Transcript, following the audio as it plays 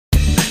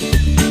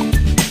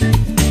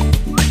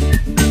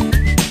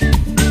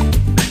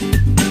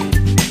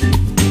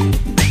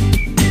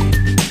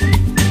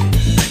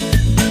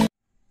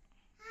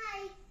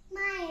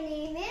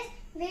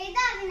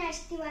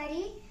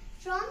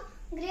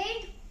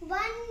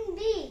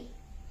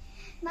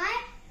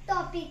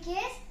topic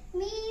is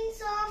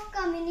means of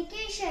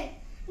communication.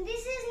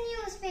 This is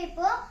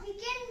newspaper. We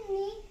can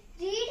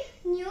read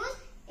news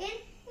in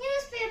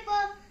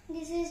newspaper.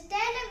 This is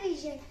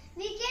television.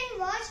 We can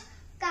watch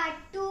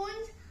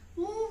cartoons,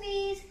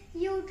 movies,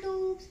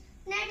 YouTube,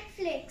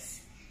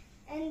 Netflix.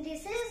 And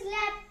this is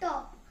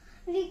laptop.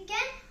 We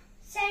can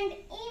send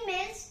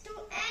emails to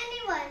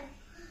anyone.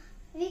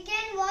 We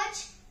can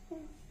watch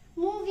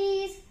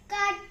movies,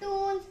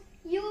 cartoons,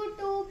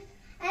 YouTube,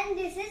 and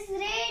this is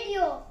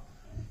radio.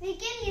 We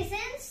can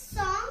listen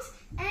songs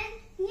and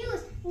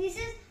news. This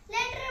is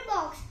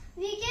letterbox.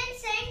 We can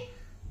send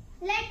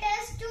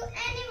letters to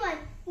anyone.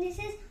 This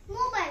is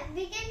mobile.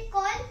 We can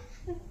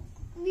call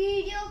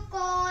video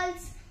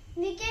calls.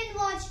 We can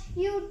watch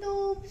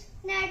YouTube,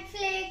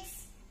 Netflix.